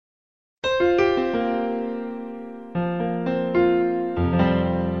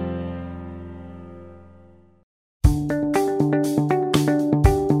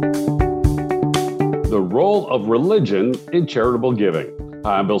of religion in charitable giving.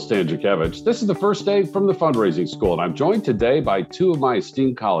 Hi, I'm Bill Stanczykiewicz. This is the first day from the fundraising school, and I'm joined today by two of my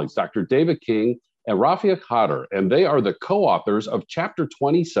esteemed colleagues, Dr. David King and Rafia Khader, and they are the co-authors of Chapter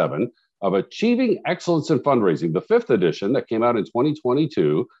 27 of Achieving Excellence in Fundraising, the fifth edition that came out in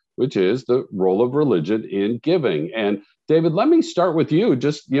 2022, which is the role of religion in giving. And David, let me start with you.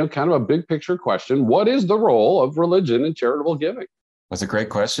 Just, kind of a big picture question. What is the role of religion in charitable giving? That's a great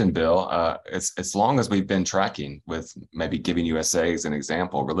question, Bill. As long as we've been tracking with maybe Giving USA as an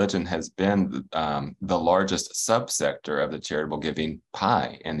example, religion has been the largest subsector of the charitable giving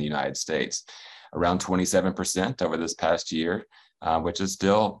pie in the United States, around 27% over this past year, which is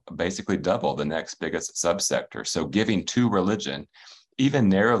still basically double the next biggest subsector. So giving to religion, even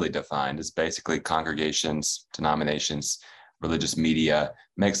narrowly defined, is basically congregations, denominations, religious media,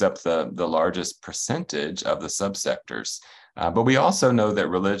 makes up the largest percentage of the subsectors. But we also know that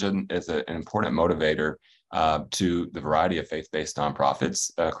religion is an important motivator to the variety of faith-based nonprofits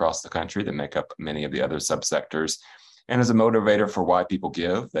across the country that make up many of the other subsectors, and as a motivator for why people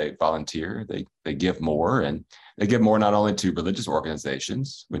give. They volunteer, they give more, and they give more not only to religious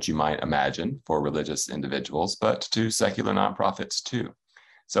organizations, which you might imagine for religious individuals, but to secular nonprofits too.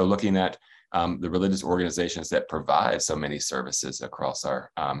 So looking at the religious organizations that provide so many services across our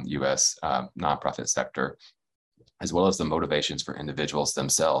U.S. Nonprofit sector, as well as the motivations for individuals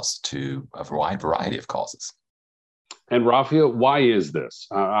themselves to a wide variety of causes. And Rafia, why is this?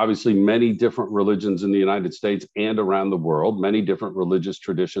 Obviously, many different religions in the United States and around the world, many different religious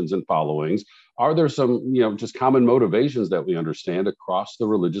traditions and followings. Are there some, just common motivations that we understand across the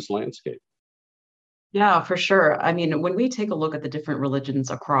religious landscape? Yeah, for sure. I mean, when we take a look at the different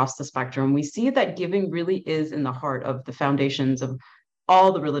religions across the spectrum, we see that giving really is in the heart of the foundations of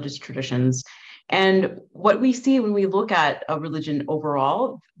all the religious traditions. And what we see when we look at a religion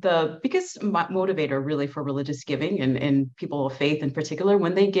overall, the biggest motivator really for religious giving and people of faith in particular,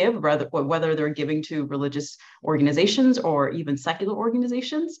 when they give, whether they're giving to religious organizations or even secular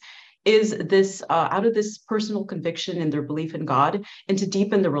organizations, is this out of this personal conviction in their belief in God and to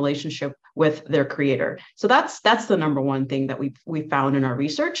deepen the relationship with their creator. So that's the number one thing that we found in our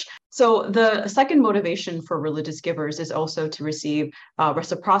research. So the second motivation for religious givers is also to receive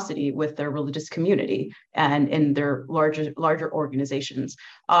reciprocity with their religious community and in their larger organizations.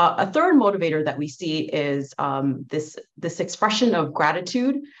 A third motivator that we see is this expression of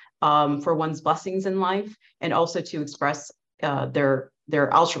gratitude for one's blessings in life, and also to express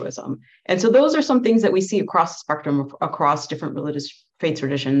their altruism. And so those are some things that we see across the spectrum, across different religious faith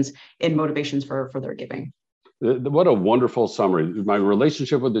traditions in motivations for their giving. What a wonderful summary. My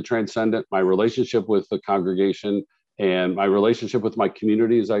relationship with the transcendent, my relationship with the congregation, and my relationship with my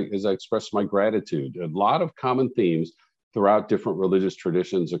community as I express my gratitude. A lot of common themes throughout different religious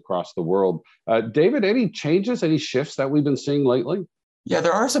traditions across the world. David, any changes, any shifts that we've been seeing lately? Yeah,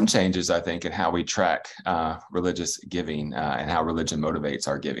 there are some changes, I think, in how we track religious giving and how religion motivates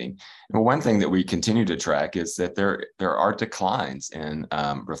our giving. And one thing that we continue to track is that there are declines in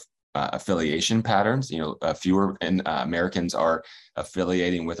affiliation patterns. Fewer Americans are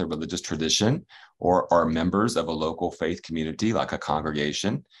affiliating with a religious tradition or are members of a local faith community like a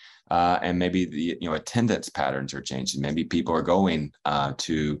congregation. And maybe the attendance patterns are changing. Maybe people are going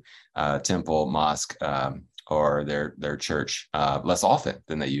to temple, mosque, or their church less often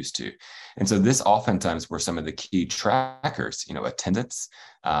than they used to. And so this oftentimes were some of the key trackers, attendance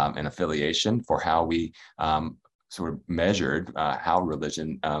and affiliation for how we sort of measured how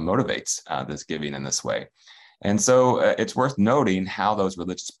religion motivates this giving in this way. And so it's worth noting how those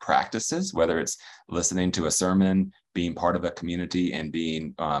religious practices, whether it's listening to a sermon, being part of a community, and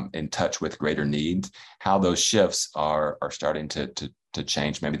being in touch with greater needs, how those shifts are starting to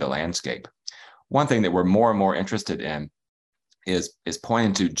change maybe the landscape. One thing that we're more and more interested in is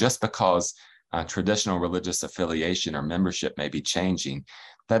pointing to, just because traditional religious affiliation or membership may be changing,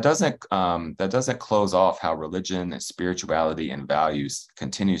 that doesn't close off how religion and spirituality and values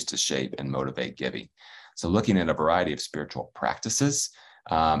continues to shape and motivate giving. So looking at a variety of spiritual practices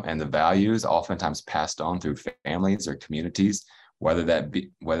and the values oftentimes passed on through families or communities, whether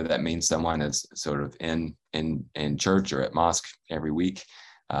that means someone is sort of in church or at mosque every week,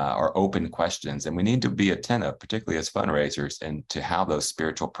 are open questions. And we need to be attentive, particularly as fundraisers, and to how those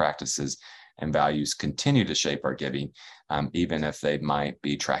spiritual practices and values continue to shape our giving, even if they might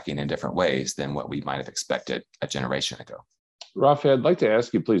be tracking in different ways than what we might have expected a generation ago. Rafi, I'd like to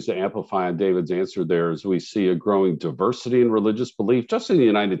ask you, please, to amplify on David's answer there, as we see a growing diversity in religious belief, just in the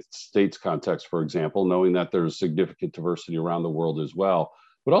United States context, for example, knowing that there's significant diversity around the world as well.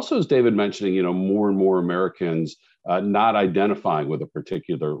 but also, as David mentioning, more and more Americans not identifying with a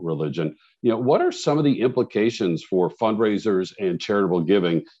particular religion. What are some of the implications for fundraisers and charitable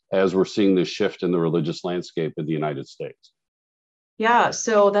giving as we're seeing this shift in the religious landscape in the United States? Yeah,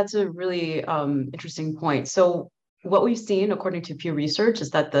 so that's a really interesting point. So what we've seen, according to Pew Research,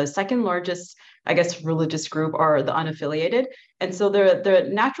 is that the second largest, I guess, religious group are the unaffiliated. And so the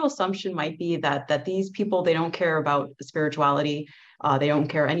natural assumption might be that these people, they don't care about spirituality. They don't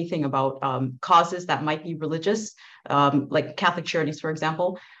care anything about causes that might be religious, like Catholic Charities, for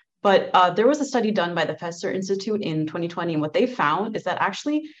example. But there was a study done by the Fester Institute in 2020, and what they found is that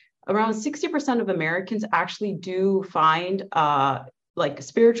actually around 60% of Americans actually do find like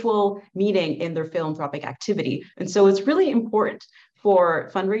spiritual meaning in their philanthropic activity. And so it's really important for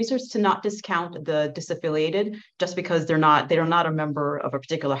fundraisers to not discount the disaffiliated just because they're not a member of a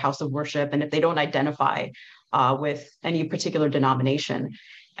particular house of worship, and if they don't identify with any particular denomination.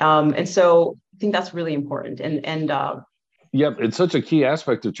 And so I think that's really important. Yep, it's such a key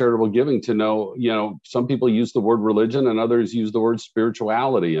aspect of charitable giving to know, some people use the word religion and others use the word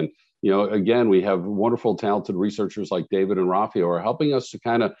spirituality. And, again, we have wonderful, talented researchers like David and Rafael who are helping us to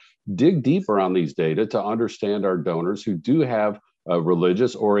kind of dig deeper on these data to understand our donors who do have a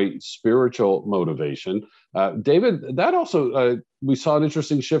religious or a spiritual motivation. David, that also, we saw an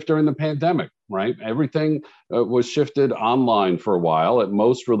interesting shift during the pandemic, right? Everything was shifted online for a while at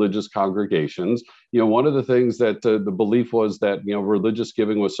most religious congregations. One of the things that the belief was that, religious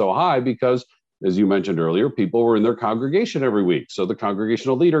giving was so high because, as you mentioned earlier, people were in their congregation every week. So the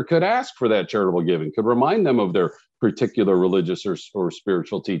congregational leader could ask for that charitable giving, could remind them of their particular religious or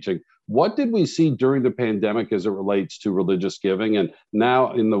spiritual teaching. What did we see during the pandemic as it relates to religious giving? And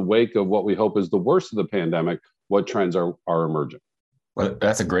now, in the wake of what we hope is the worst of the pandemic, what trends are emerging? Well,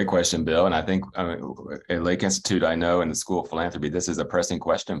 that's a great question, Bill. And I think at Lake Institute, I know in the School of Philanthropy, this is a pressing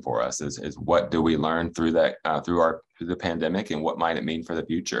question for us: is what do we learn through that through the pandemic, and what might it mean for the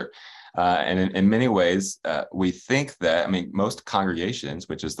future? And in many ways, we think that, most congregations,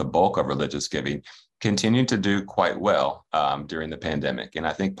 which is the bulk of religious giving, continued to do quite well during the pandemic. And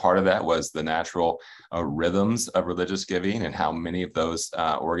I think part of that was the natural rhythms of religious giving and how many of those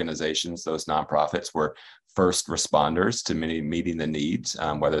organizations, those nonprofits, were first responders to meeting the needs,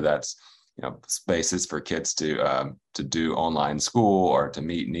 whether that's spaces for kids to do online school or to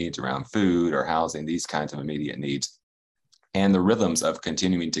meet needs around food or housing, these kinds of immediate needs. And the rhythms of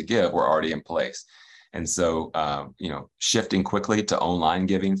continuing to give were already in place. And so, shifting quickly to online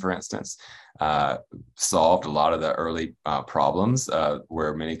giving, for instance, solved a lot of the early problems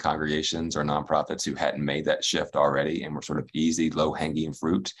where many congregations or nonprofits who hadn't made that shift already and were sort of easy, low-hanging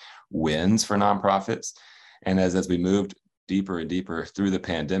fruit wins for nonprofits. And as we moved deeper and deeper through the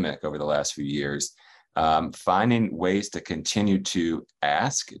pandemic over the last few years, finding ways to continue to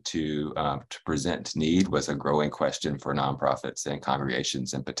ask to present need was a growing question for nonprofits and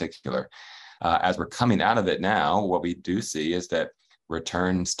congregations in particular. As we're coming out of it now, what we do see is that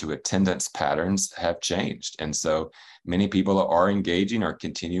returns to attendance patterns have changed. And so many people are engaging or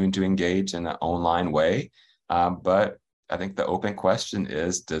continuing to engage in an online way. But I think the open question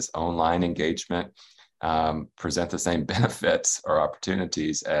is, does online engagement present the same benefits or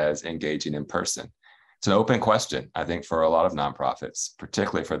opportunities as engaging in person? It's an open question, I think, for a lot of nonprofits,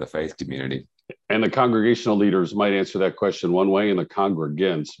 particularly for the faith community. And the congregational leaders might answer that question one way, and the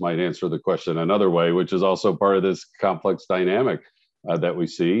congregants might answer the question another way, which is also part of this complex dynamic that we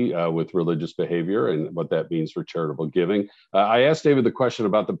see with religious behavior and what that means for charitable giving. I asked David the question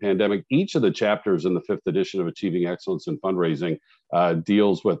about the pandemic. Each of the chapters in the 5th edition of Achieving Excellence in Fundraising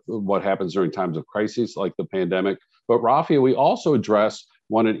deals with what happens during times of crises like the pandemic. But Rafael, we also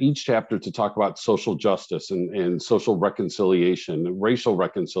wanted each chapter to talk about social justice and social reconciliation, racial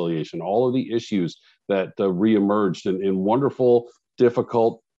reconciliation, all of the issues that reemerged in wonderful,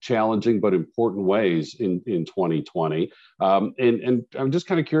 difficult, challenging, but important ways in 2020. And I'm just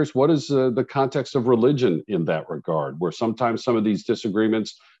kind of curious, what is the context of religion in that regard, where sometimes some of these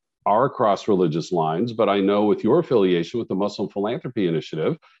disagreements are across religious lines, but I know with your affiliation with the Muslim Philanthropy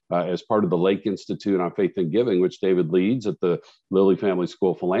Initiative, as part of the Lake Institute on Faith and Giving, which David leads at the Lilly Family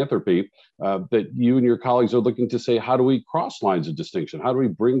School of Philanthropy, that you and your colleagues are looking to say, how do we cross lines of distinction? How do we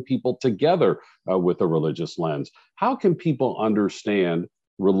bring people together with a religious lens? How can people understand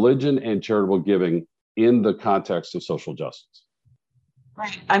religion and charitable giving in the context of social justice?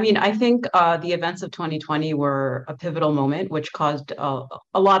 Right. I think the events of 2020 were a pivotal moment, which caused a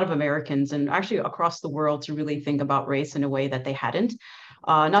lot of Americans and actually across the world to really think about race in a way that they hadn't.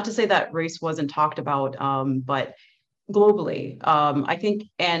 Not to say that race wasn't talked about, but globally, I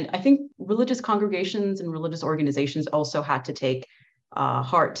think religious congregations and religious organizations also had to take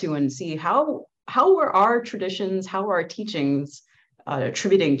heart to and see how are our traditions, how are our teachings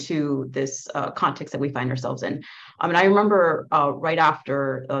attributing to this context that we find ourselves in. I mean, I remember right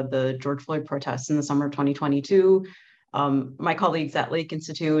after the George Floyd protests in the summer of 2022, my colleagues at Lake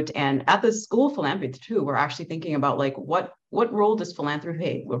Institute and at the School of Philanthropy too were actually thinking about like what role does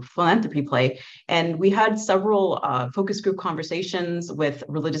philanthropy play? And we had several focus group conversations with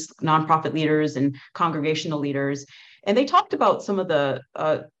religious nonprofit leaders and congregational leaders, and they talked about some of the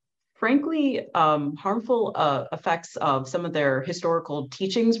frankly harmful effects of some of their historical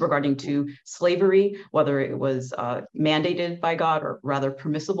teachings regarding to slavery, whether it was mandated by God or rather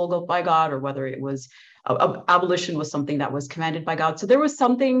permissible by God, or whether it was abolition was something that was commanded by God. So there was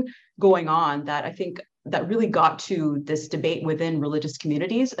something going on that I think that really got to this debate within religious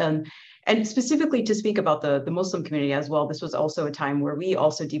communities. And specifically to speak about the Muslim community as well, this was also a time where we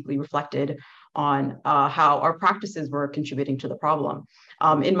also deeply reflected on how our practices were contributing to the problem.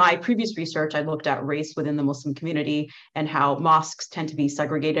 In my previous research, I looked at race within the Muslim community and how mosques tend to be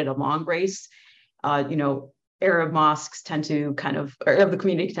segregated along race. Arab mosques tend to the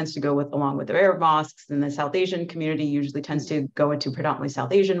community tends to go along with the Arab mosques, and the South Asian community usually tends to go into predominantly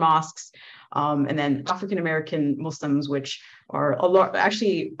South Asian mosques. And then African-American Muslims, which are a lot,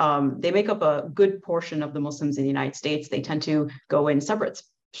 actually, they make up a good portion of the Muslims in the United States. They tend to go in separate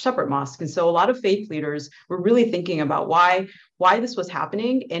mosques. And so a lot of faith leaders were really thinking about why this was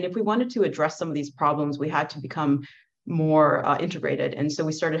happening. And if we wanted to address some of these problems, we had to become more integrated. And so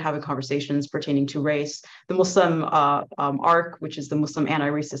we started having conversations pertaining to race. The Muslim ARC, which is the Muslim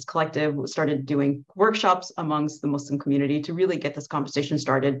Anti-Racist Collective, started doing workshops amongst the Muslim community to really get this conversation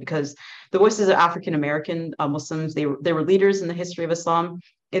started, because the voices of African-American Muslims, they were leaders in the history of Islam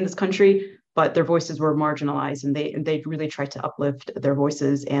in this country, but their voices were marginalized, and they really tried to uplift their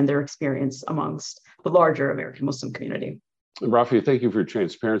voices and their experience amongst the larger American Muslim community. Rafia, thank you for your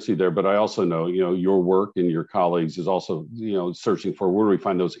transparency there. But I also know, your work and your colleagues is also, searching for where do we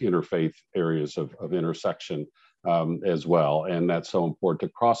find those interfaith areas of intersection as well. And that's so important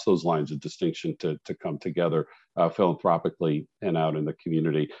to cross those lines of distinction to come together philanthropically and out in the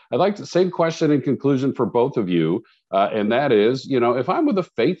community. I'd like the same question in conclusion for both of you. And that is, if I'm with a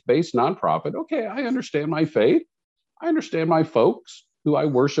faith-based nonprofit, okay, I understand my faith. I understand my folks who I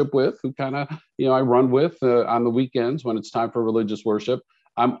worship with, who kind of, I run with on the weekends when it's time for religious worship.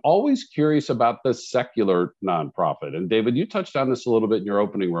 I'm always curious about the secular nonprofit. And David, you touched on this a little bit in your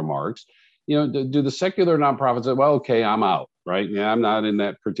opening remarks. Do the secular nonprofits say, well, okay, I'm out, right? Yeah, I'm not in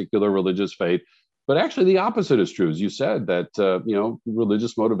that particular religious faith. But actually the opposite is true. As you said, that,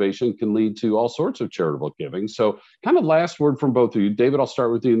 religious motivation can lead to all sorts of charitable giving. So kind of last word from both of you. David, I'll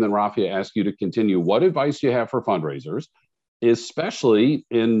start with you, and then Rafia, ask you to continue. What advice do you have for fundraisers, especially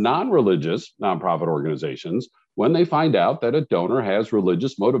in non-religious nonprofit organizations, when they find out that a donor has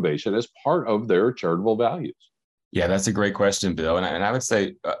religious motivation as part of their charitable values? Yeah, that's a great question, Bill. And I would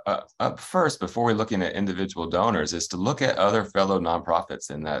say up first, before we're looking at individual donors, is to look at other fellow nonprofits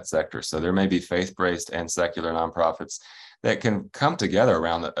in that sector. So there may be faith-based and secular nonprofits that can come together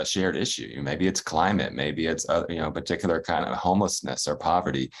around a shared issue. Maybe it's climate, maybe it's particular kind of homelessness or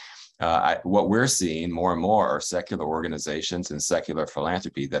poverty. What we're seeing more and more are secular organizations and secular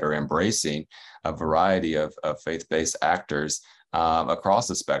philanthropy that are embracing a variety of faith-based actors across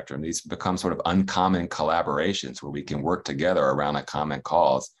the spectrum. These become sort of uncommon collaborations where we can work together around a common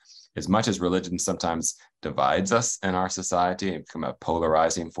cause. As much as religion sometimes divides us in our society and become a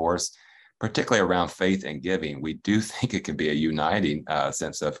polarizing force, particularly around faith and giving, we do think it can be a uniting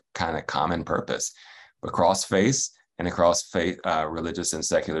sense of kind of common purpose across faiths and across faith, religious and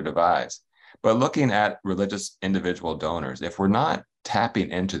secular divides. But looking at religious individual donors, if we're not tapping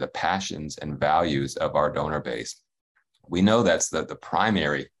into the passions and values of our donor base, we know that's the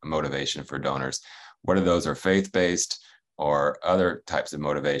primary motivation for donors. Whether those are faith-based or other types of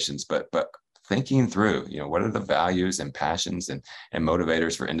motivations, but thinking through, what are the values and passions and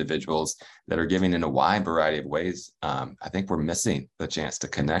motivators for individuals that are giving in a wide variety of ways, I think we're missing the chance to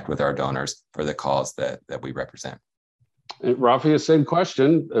connect with our donors for the cause that we represent. Rafia, same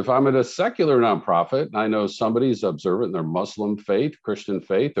question. If I'm at a secular nonprofit, and I know somebody's observant in their Muslim faith, Christian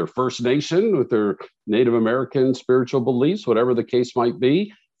faith, their First Nation with their Native American spiritual beliefs, whatever the case might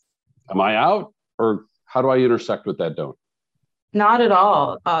be, am I out, or how do I intersect with that donor? Not at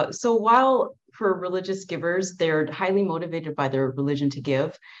all. So while for religious givers, they're highly motivated by their religion to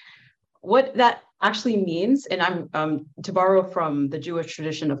give, what that actually means, and I'm to borrow from the Jewish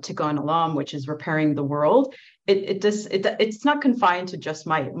tradition of tikkun olam, which is repairing the world, it's not confined to just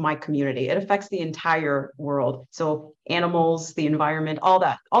my community. It affects the entire world. So animals, the environment, all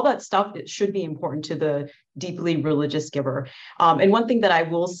that stuff, it should be important to the deeply religious giver. And one thing that I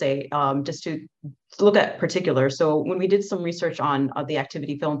will say, just to look at particular, so when we did some research on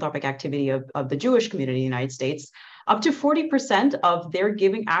the philanthropic activity of the Jewish community in the United States, up to 40% of their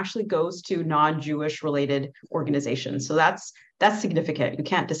giving actually goes to non-Jewish related organizations. So that's significant. You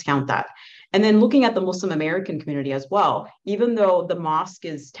can't discount that. And then looking at the Muslim American community as well, even though the mosque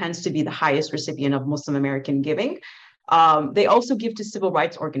tends to be the highest recipient of Muslim American giving, they also give to civil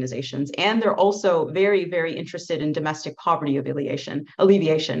rights organizations, and they're also very, very interested in domestic poverty alleviation.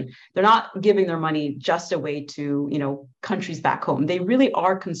 They're not giving their money just away to, countries back home. They really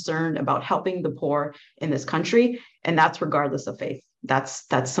are concerned about helping the poor in this country, and that's regardless of faith. That's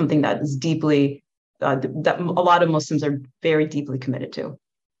something that is deeply that a lot of Muslims are very deeply committed to.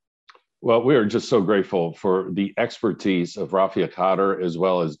 Well, we are just so grateful for the expertise of Rafia Khader as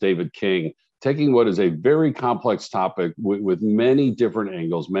well as David King, taking what is a very complex topic with many different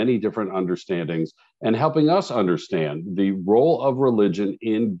angles, many different understandings, and helping us understand the role of religion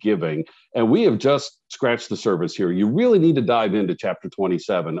in giving. And we have just scratched the surface here. You really need to dive into chapter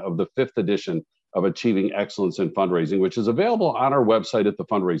 27 of the 5th edition of Achieving Excellence in Fundraising, which is available on our website at the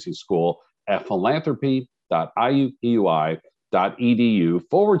Fundraising School at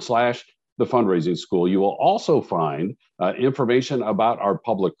philanthropy.iupui.edu/the Fundraising School. You will also find information about our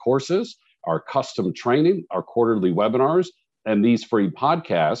public courses, our custom training, our quarterly webinars, and these free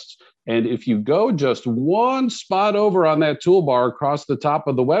podcasts. And if you go just one spot over on that toolbar across the top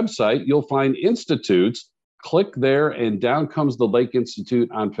of the website, you'll find Institutes. Click there, and down comes the Lake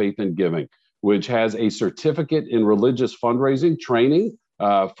Institute on Faith and Giving, which has a certificate in religious fundraising training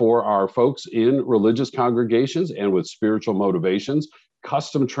for our folks in religious congregations and with spiritual motivations,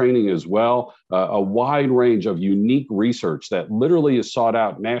 custom training as well, a wide range of unique research that literally is sought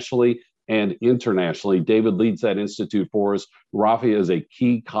out nationally and internationally. David leads that institute for us. Rafia is a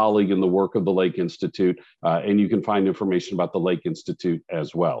key colleague in the work of the Lake Institute, and you can find information about the Lake Institute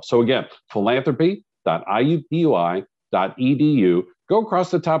as well. So again, philanthropy.iupui.edu. Go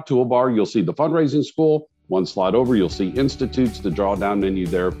across the top toolbar, you'll see the Fundraising School. One slide over, you'll see Institutes. The draw-down menu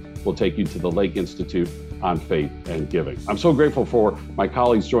there will take you to the Lake Institute on Faith and Giving. I'm so grateful for my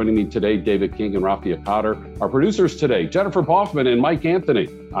colleagues joining me today, David King and Rafia Khader. Our producers today, Jennifer Poffman and Mike Anthony.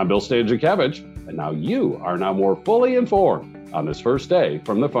 I'm Bill Stanczykiewicz, and now you are more fully informed on this first day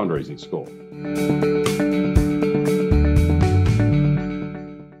from the Fundraising School.